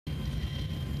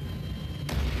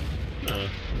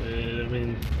I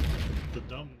mean, the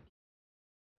dumb.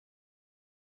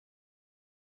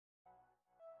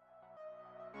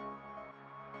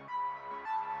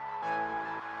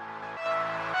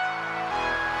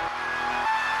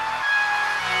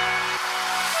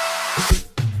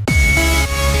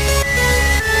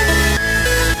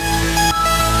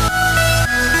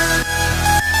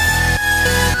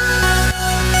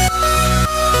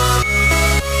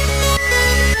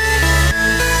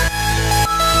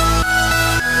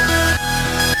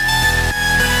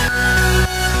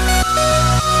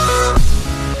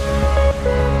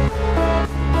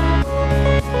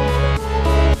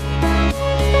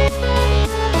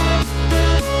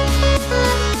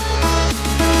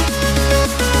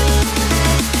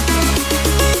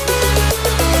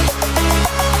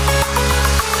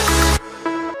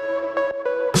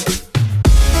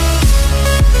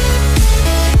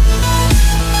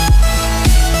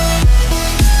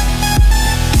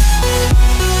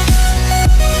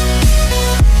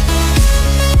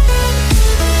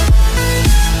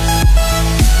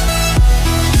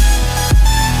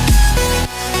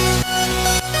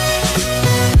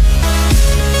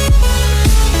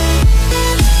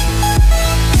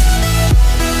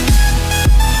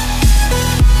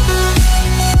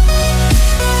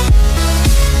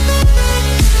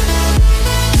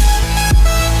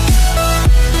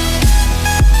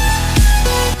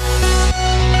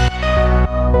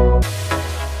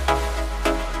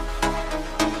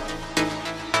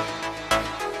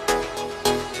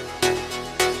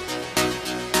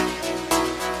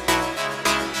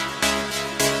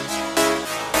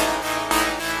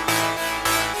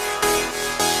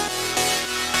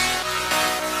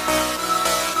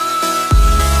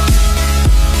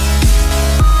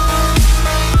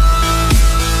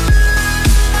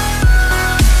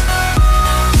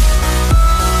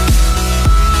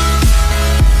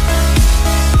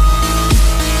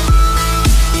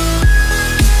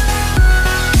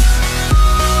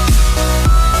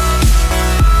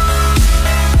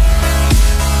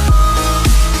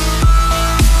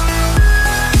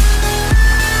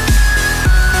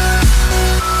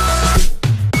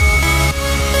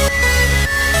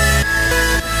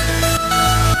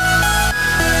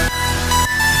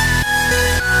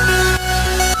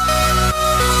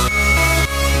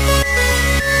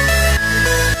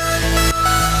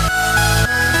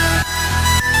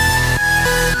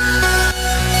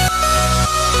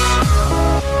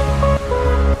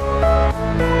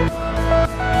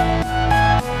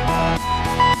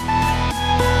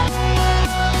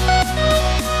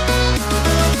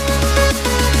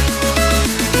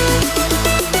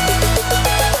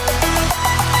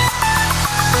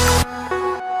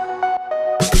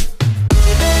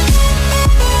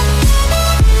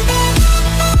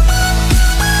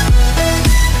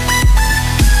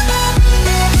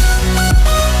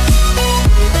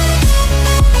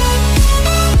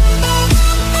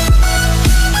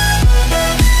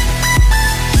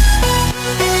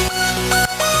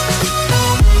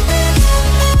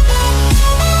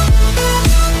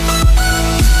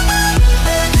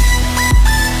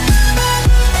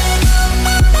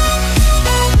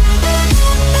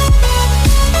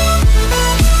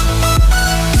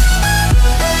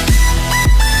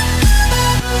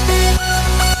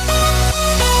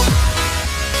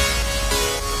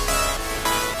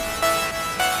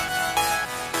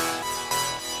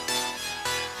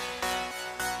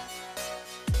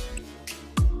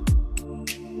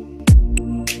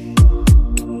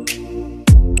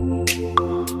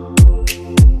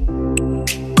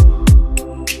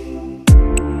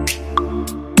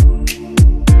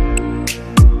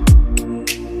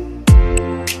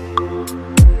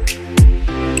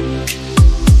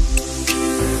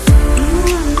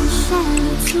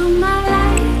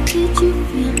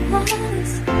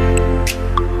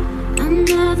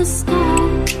 the sky,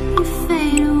 you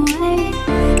fade away.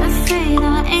 Afraid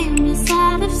our aim is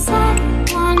out of sight.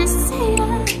 Wanna see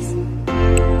us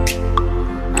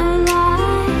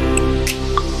alive.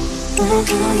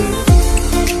 Wherever you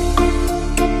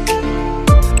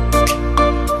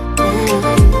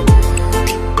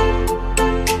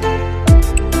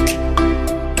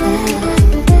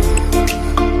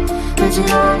put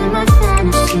it all in my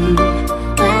fantasy.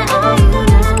 Where are you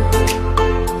now?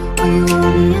 When you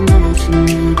want me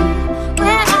imaginary.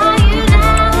 Where are you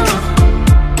now?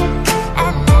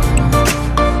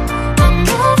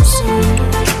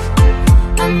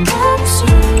 I've never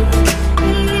seen you.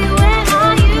 Where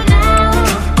are you now?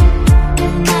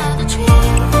 Another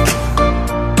dream.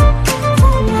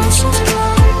 From my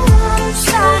love,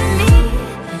 suddenly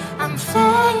I'm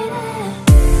fading.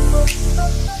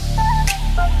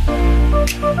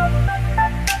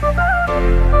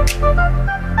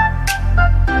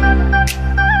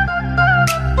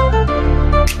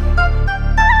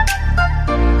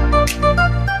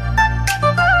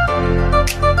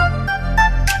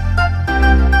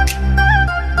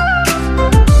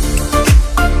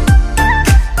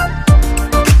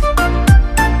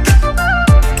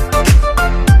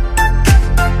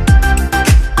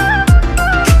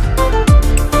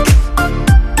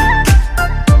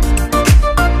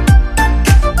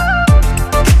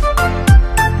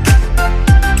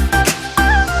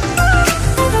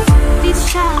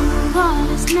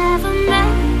 Never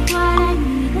meant what I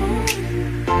needed.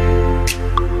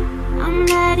 I'm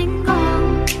letting go,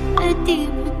 a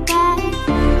deeper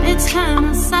dive,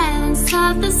 eternal silence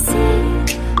of the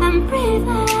sea. I'm breathing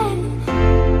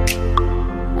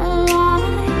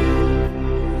alive.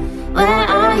 Where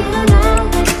are you now?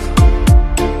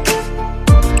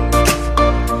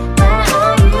 Where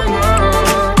are you now?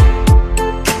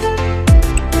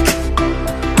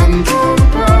 Under the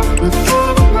black, we're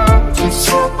fading out, just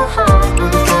shoot the heart.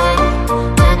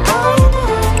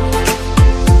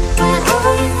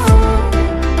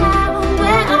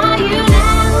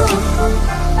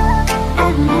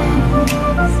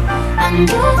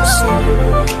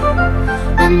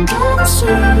 Under the sea,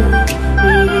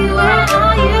 where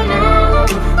are you now?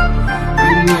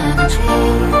 Another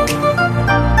dream.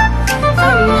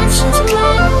 From watching to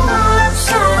light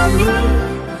outside me,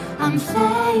 I'm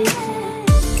fading.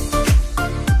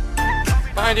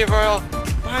 Behind you, Viral!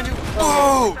 Behind you!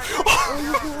 Whoa!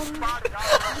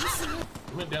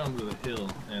 We went down to the hill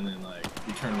and then like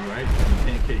you turned right and the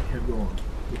pancake kept going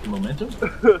with the momentum.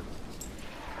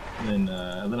 And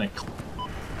then I.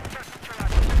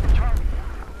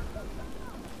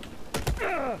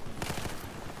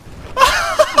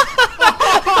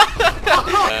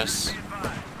 Yes.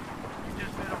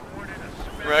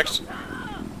 Rex.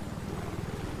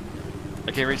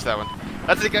 I can't reach that one.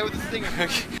 That's the guy with the stinger.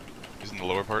 He's in the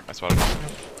lower part. I spotted him.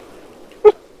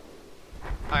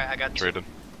 Alright, I got Traded.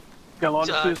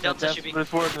 Delta should be. I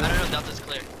don't know, Delta's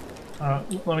clear.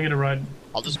 Let me get a ride.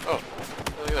 I'll just. Oh.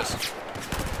 Look at this.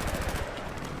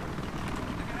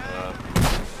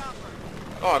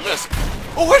 Oh, I missed.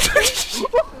 Oh, what?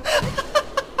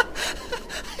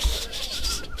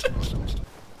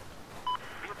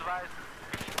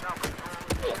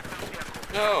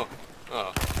 No.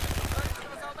 Oh.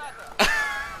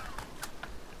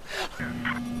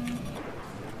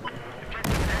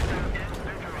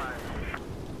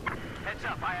 Heads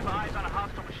up, I have eyes on a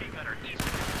hostile machine gunner east.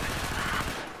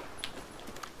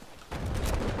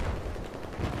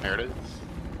 There it is.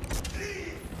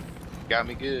 Got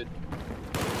me good.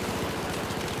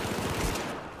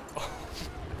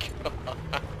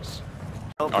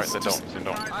 Alright, then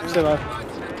don't. Still left.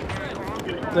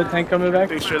 The tank coming back?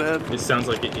 Big straight ahead. It sounds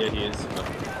like it. Yeah, he is.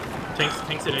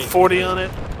 Tank's at 8. 40 on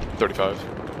it. 35.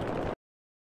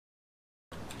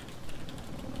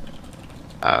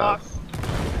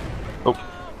 Oh.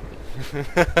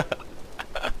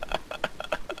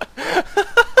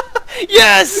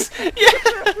 Yes!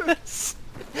 Yes! Yes!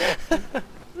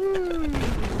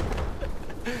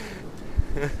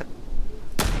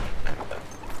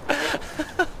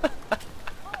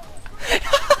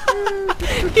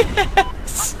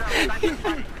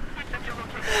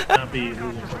 Not be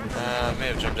losing I may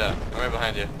have jumped out. I'm right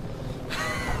behind you.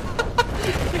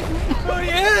 Oh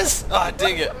yes! Oh,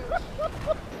 dang it!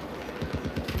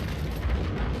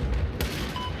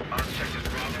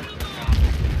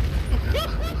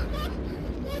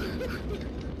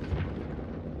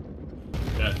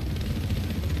 Yeah.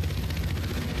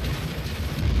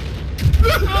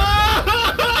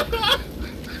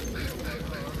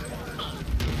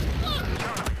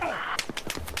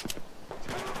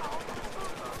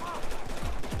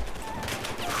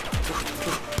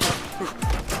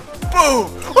 Boom!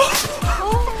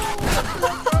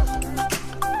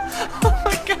 Oh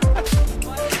my god!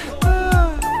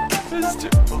 This is too.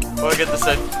 Oh, I get this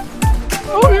side.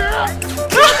 Oh yeah!